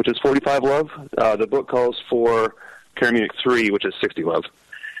 which is 45 love. The book calls for Cara Munich 3, which is 60 love.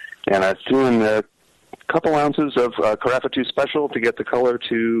 And I threw in a couple ounces of Carafa 2 Special to get the color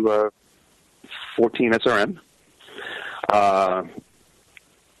to 14 SRM.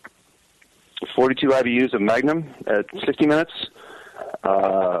 42 IBUs of Magnum at 60 minutes.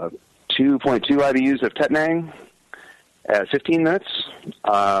 2.2 IBUs of Tettnang at 15 minutes.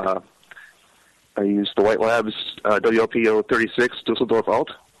 I used the White Labs WLPO 36 Dusseldorf Alt.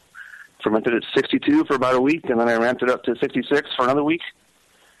 Fermented at 62 for about a week, and then I ramped it up to 66 for another week.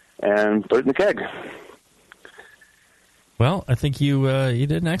 And put it in the keg. Well, I think you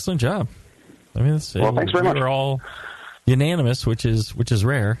did an excellent job. I mean, thanks very much. We're all unanimous, which is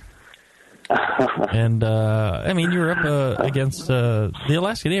rare. And I mean, you're up against the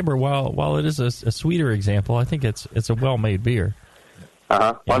Alaskan Amber. While it is a sweeter example, I think it's a well-made beer.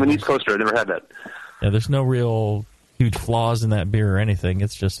 Well, I'm an East Coaster. I never had that. Yeah, there's no real huge flaws in that beer or anything.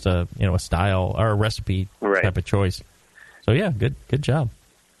 It's just a style or a recipe type of choice. So yeah, good job.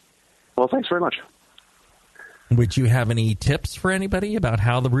 Well, thanks very much. Would you have any tips for anybody about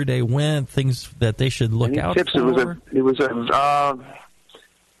how the brew day went? Things that they should look out tips? for? It was a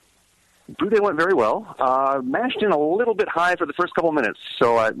brew day went very well. Mashed in a little bit high for the first couple minutes,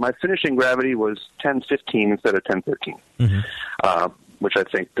 so my finishing gravity was 10-15 instead of 10-13, which I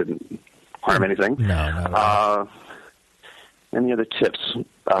think didn't harm anything. No, not at all. Any other tips?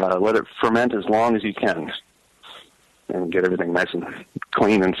 Let it ferment as long as you can, and get everything nice and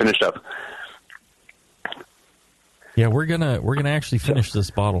clean and finished up. Yeah, we're gonna actually finish this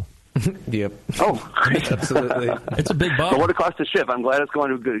bottle. Yep. Oh, great! Absolutely. It's a big bottle. But what it cost to ship? I'm glad it's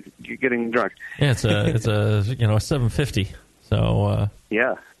going to getting drunk. Yeah, it's a 750. So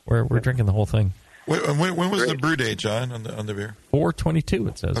yeah, we're drinking the whole thing. When was the brew date, John, on the beer? 4/22.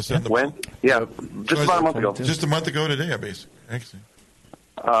 It says. When? Yeah, just about a month ago. Just a month ago today, basically. Actually.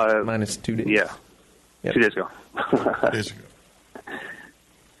 Minus 2 days. Yeah. Yep. 2 days ago. 2 days ago.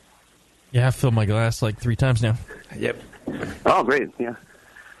 Yeah, I've filled my glass like 3 times now. Yep. Oh, great. Yeah.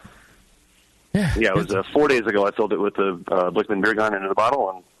 Yeah. Yeah, it was 4 days ago. I filled it with the Blickman beer gun into the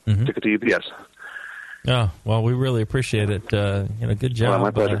bottle and took it to UPS. Oh, well, we really appreciate it. Good job. Well,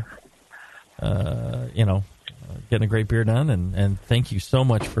 my pleasure. Getting a great beer done, and thank you so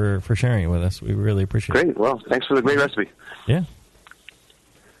much for sharing it with us. We really appreciate it. Great. Well, thanks for the great recipe. Yeah.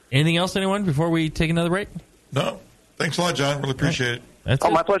 Anything else, anyone, before we take another break? No. Thanks a lot, John. Really appreciate it. That's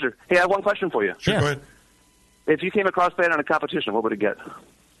it. My pleasure. Hey, I have one question for you. Sure, go ahead. If you came across that in a competition, what would it get?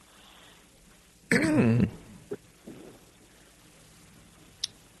 Well,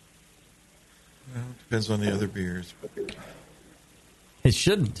 depends on the other beers. It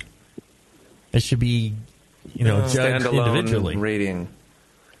shouldn't. It should be, judged individually. Rating.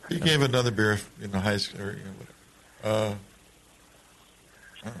 You gave another beer, high school or whatever.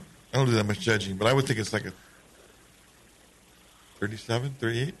 I don't do that much judging, but I would think it's like a 37,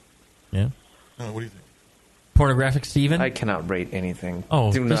 38. Yeah. What do you think? Pornographic Steven? I cannot rate anything.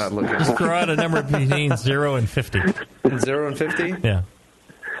 Oh, do not look at just throw out a number between 0 and 50. 0 and 50? Yeah.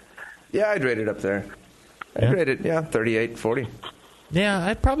 Yeah, I'd rate it up there. I'd rate it, 38, 40. Yeah,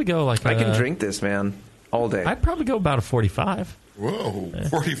 I'd probably go like I can drink this, man, all day. I'd probably go about a 45. Whoa,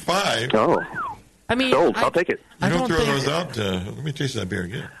 45? Oh. I mean, I'll take it. You don't throw those out. Let me taste that beer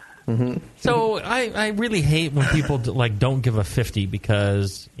again. Mm-hmm. So I really hate when people don't give a 50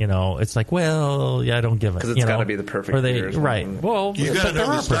 because it's like, well, I don't give it because it's got to be the perfect beer. Right. Well, you got to know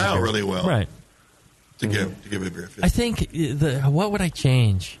the style really well, right? To give a beer a 50. I think what would I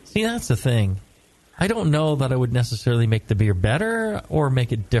change? See, that's the thing. I don't know that I would necessarily make the beer better or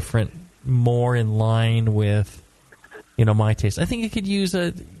make it different, more in line with my taste. I think it could use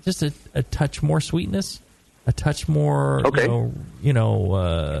just a touch more sweetness. A touch more,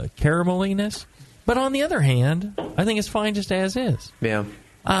 carameliness. But on the other hand, I think it's fine just as is. Yeah.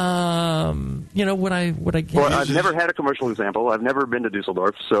 Would I? Well, I've never had a commercial example. I've never been to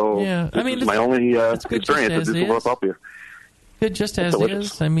Dusseldorf, so this is my only experience with Dusseldorf Altbier. Good, just as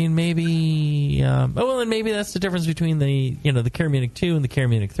is. I mean, maybe. And maybe that's the difference between the Care Munich 2 and the Care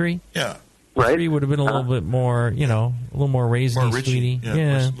Munich 3. Yeah. The 3 would have been a little bit more, a little more raisiny, sweetie.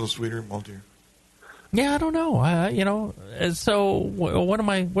 Yeah, a little sweeter, maltier. Yeah, I don't know. So what am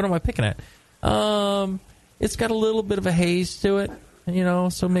I picking at? It's got a little bit of a haze to it,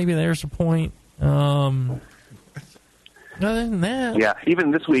 so maybe there's a point. Other than that, yeah,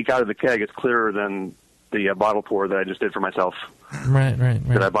 even this week out of the keg, it's clearer than the bottle pour that I just did for myself. Right.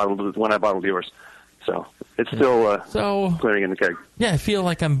 That I bottled when I bottled yours. So it's still clearing in the keg. Yeah, I feel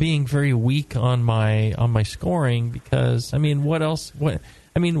like I'm being very weak on my scoring because what else?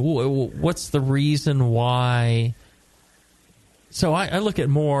 What's the reason why? So I look at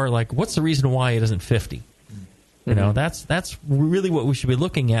more like what's the reason why it isn't 50? That's really what we should be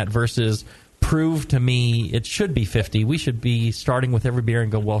looking at versus prove to me it should be 50. We should be starting with every beer and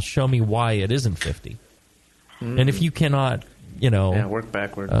go, well, show me why it isn't 50. And if you cannot, work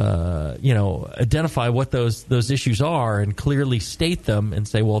backward. Identify what those issues are and clearly state them and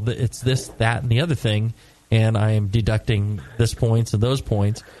say, well, it's this, that, and the other thing, and I am deducting this points and those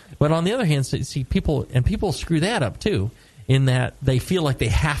points. But on the other hand, see, people screw that up too, in that they feel like they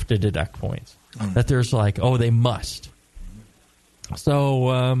have to deduct points. That there's like, oh, they must.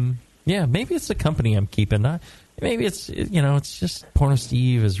 So, maybe it's the company I'm keeping. Maybe it's just Porno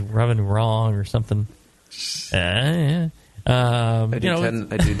Steve is rubbing wrong or something. I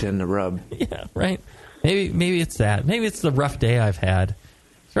do tend to rub. Yeah, right. Maybe it's that. Maybe it's the rough day I've had.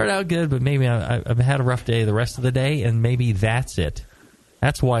 Started out good, but maybe I've had a rough day the rest of the day, and maybe that's it.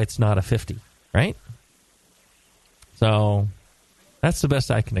 That's why it's not a 50, right? So that's the best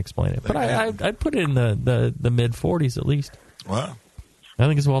I can explain it. But I'd put it in the mid 40s at least. Wow. I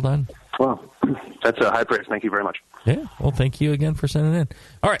think it's well done. Well, that's a high praise. Thank you very much. Yeah. Well, thank you again for sending it in.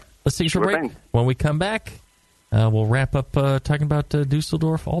 All right. Let's take a short break. Thing. When we come back, we'll wrap up talking about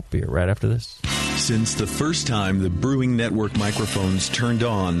Dusseldorf Altbier right after this. Since the first time the Brewing Network microphones turned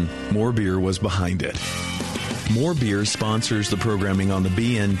on, More Beer was behind it. More Beer sponsors the programming on the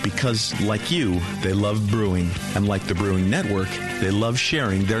BN because, like you, they love brewing. And like the Brewing Network, they love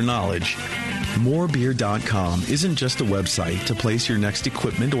sharing their knowledge. Morebeer.com isn't just a website to place your next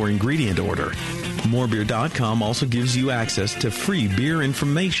equipment or ingredient order. Morebeer.com also gives you access to free beer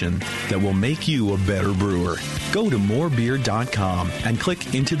information that will make you a better brewer. Go to morebeer.com and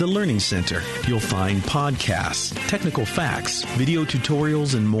click into the Learning Center. You'll find podcasts, technical facts, video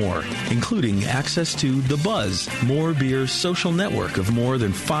tutorials, and more, including access to The Buzz, More Beer's social network of more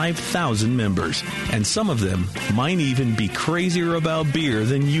than 5,000 members. And some of them might even be crazier about beer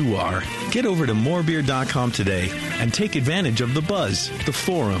than you are. Get over to morebeer.com today and take advantage of The Buzz, the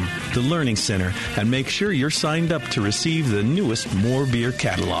forum, the Learning Center, and make sure you're signed up to receive the newest More Beer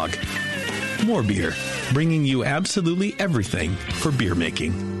catalog. More Beer, bringing you absolutely everything for beer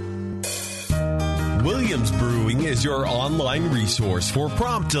making. Williams Brewing is your online resource for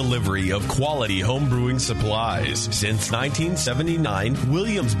prompt delivery of quality home brewing supplies. Since 1979,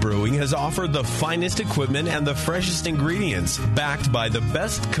 Williams Brewing has offered the finest equipment and the freshest ingredients, backed by the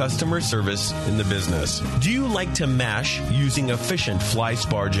best customer service in the business. Do you like to mash using efficient fly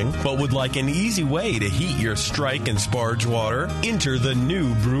sparging, but would like an easy way to heat your strike and sparge water? Enter the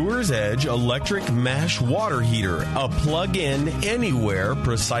new Brewer's Edge electric mash water heater, a plug-in, anywhere,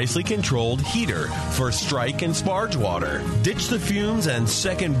 precisely controlled heater for strike and sparge water. Ditch the fumes and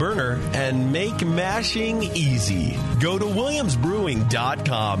second burner and make mashing easy. Go to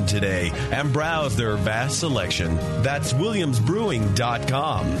williamsbrewing.com today and browse their vast selection. That's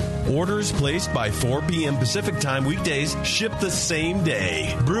williamsbrewing.com. Orders placed by 4 p.m. Pacific Time weekdays ship the same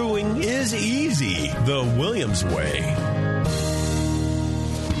day. Brewing is easy the Williams way.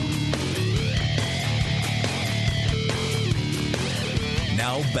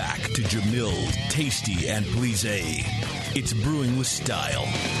 Now back to Jamil, Tasty, and Please. It's Brewing with Style.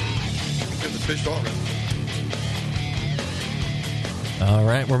 Get the fish already. All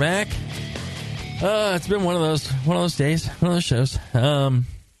right, we're back. It's been one of those days, one of those shows. One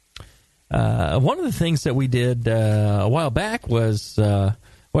of the things that we did a while back was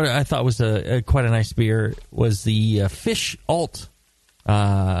what I thought was quite a nice beer was the Fish Alt.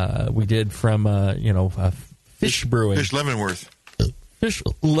 We did from Fish Brewing, Fish Leavenworth. Fish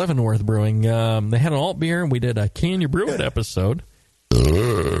Leavenworth Brewing. They had an alt beer, and we did a Can You Brew It episode.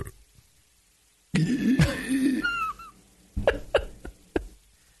 What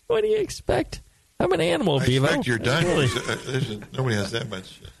do you expect? I'm an animal, Bevo. I expect you're done. Nobody has that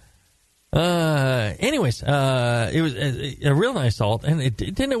much. Anyways, it was a real nice alt, and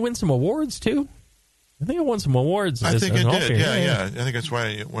didn't it win some awards too? I think it won some awards. I think it did. Yeah. I think that's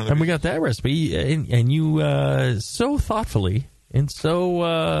why one of the. And we got that recipe, and you so thoughtfully and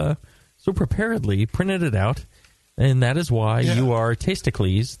so preparedly printed it out, and that is why you are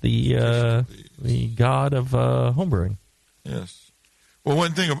Tasticles, the god of homebrewing. Yes. Well,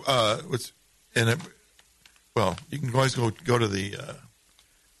 one thing you can always go to the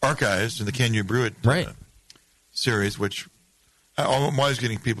archives in the Can You Brew It series, which I'm always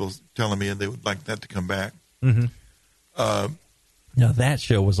getting people telling me they would like that to come back. Mm-hmm. Now, that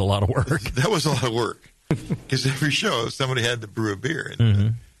show was a lot of work. That was a lot of work. Because every show, somebody had to brew a beer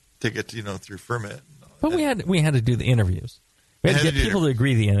and take it through ferment. But we had to do the interviews. We had to get people to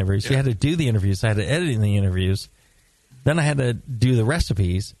agree to the interviews. Yeah. We had to do the interviews. I had to edit in the interviews. Then I had to do the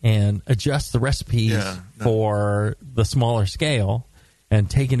recipes and adjust the recipes for the smaller scale and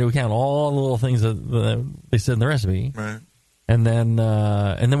take into account all the little things that they said in the recipe. Right. And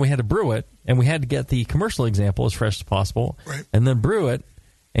then we had to brew it, and we had to get the commercial example as fresh as possible. Right. And then brew it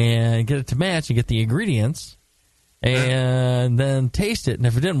and get it to match and get the ingredients and then taste it. And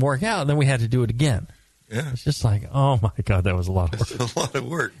if it didn't work out, then we had to do it again. Yeah. It's just like, oh, my God, that was a lot of work. It's a lot of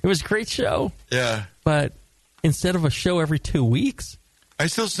work. It was a great show. Yeah. But instead of a show every 2 weeks, I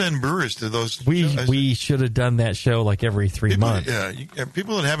still send brewers to those. We should have done that show like every 3 months. Yeah,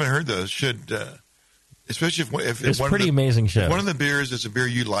 people that haven't heard those should, especially if it's a pretty amazing show. If one of the beers is a beer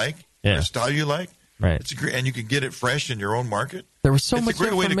you like, a style you like, right? It's great, and you can get it fresh in your own market. There was so much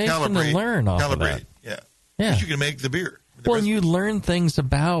information to learn off of that. Yeah. You can make the beer. Well, and you learn things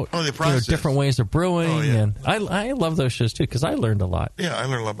about the process. Different ways of brewing, and I love those shows too because I learned a lot. Yeah, I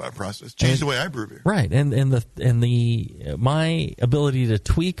learned a lot about process. Changed the way I brew beer. Right, and my ability to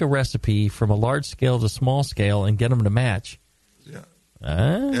tweak a recipe from a large scale to small scale and get them to match. Yeah,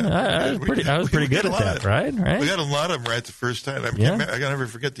 I was pretty good at that. Right. We got a lot of them right the first time. I can never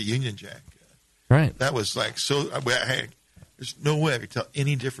forget the Union Jack. Right. That was like so. There's no way I could tell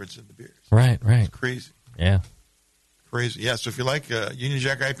any difference in the beers. Right. It's crazy. Yeah. Crazy. Yeah, so if you like Union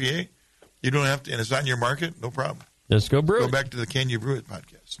Jack IPA, you don't have to, and it's not in your market, no problem. Just go brew it. Go back to the Can You Brew It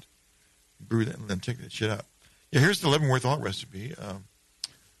podcast. Brew that and then check that shit out. Yeah, here's the Leavenworth alt recipe.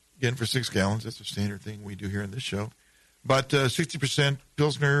 Again, for 6 gallons. That's a standard thing we do here in this show. But 60%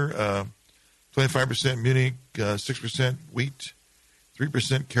 Pilsner, 25% Munich, 6% wheat,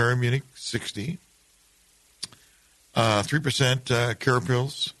 3% Cara Munich, 60, 3%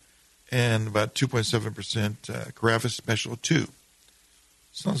 Carapils, and about 2.7% Carafa Special 2.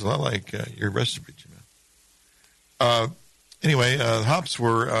 Sounds a lot like your recipe, Jamil. Anyway, the hops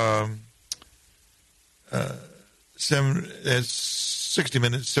were 60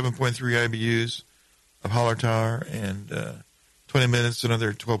 minutes, 7.3 IBUs of Hallertau, and 20 minutes,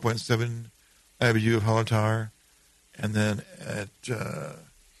 another 12.7 IBU of Hallertau. And then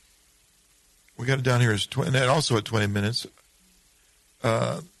we got it down here as 20, and also at 20 minutes,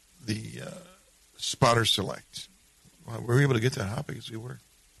 the Spotter Select. Were we able to get that hop? Because we were.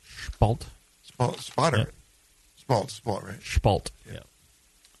 Spotter. Yeah. Spalt, right? Spalt. Yeah.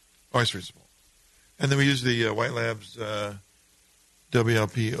 Oh, I sorry, Spalt. And then we use the White Labs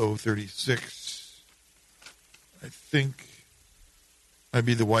WLP 036. I think might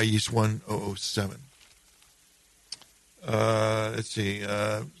be the Y East 1007. Let's see.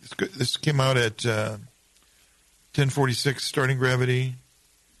 This came out at 1046 starting gravity.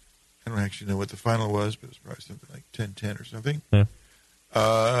 I don't actually know what the final was, but it was probably something like 1010 or something. Yeah.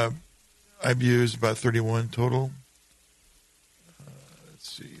 IBUs about 31 total. Let's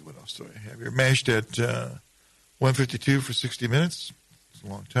see, what else do I have here? Mashed at 152 for 60 minutes. It's a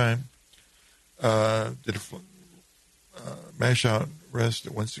long time. Did a mash out rest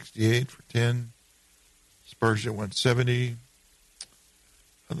at 168 for 10. Sparged at 170.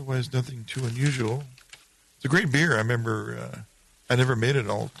 Otherwise, nothing too unusual. It's a great beer. I remember I never made it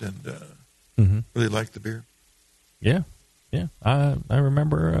alt and really liked the beer. Yeah. I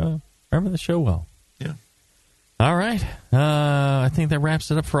remember the show well. Yeah. All right. I think that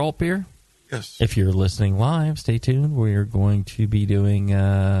wraps it up for alt beer. Yes. If you're listening live, stay tuned. We're going to be doing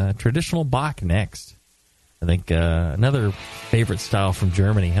traditional Bock next. I think another favorite style from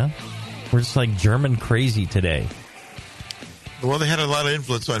Germany, huh? We're just like German crazy today. Well, they had a lot of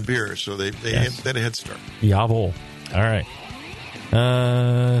influence on beer, so they had a head start. Jawohl. All right.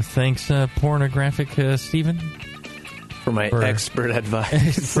 Thanks, pornographic Stephen, for my expert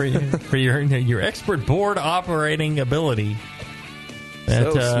advice, for your expert board operating ability.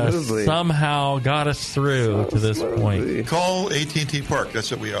 that somehow got us through to this point. Call AT&T Park.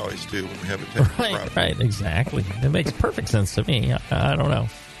 That's what we always do when we have a technical problem. Right, exactly. It makes perfect sense to me. I don't know.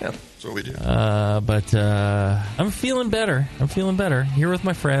 Yeah, that's what we do. But I'm feeling better. Here with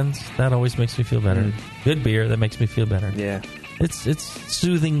my friends. That always makes me feel better. Good beer. That makes me feel better. Yeah. It's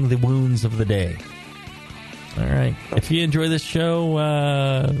soothing the wounds of the day. All right. If you enjoy this show,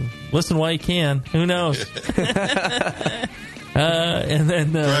 listen while you can. Who knows? And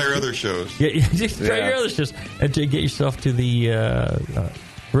then try your other shows. Try your other shows. And to get yourself to the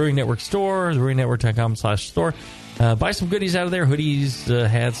Brewing Network store, thebrewingnetwork.com/store. Buy some goodies out of there. Hoodies,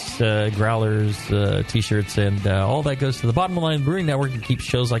 hats, growlers, T-shirts, and all that goes to the bottom line of the Brewing Network and keeps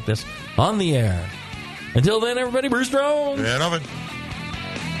shows like this on the air. Until then, everybody, brew strong. And oven.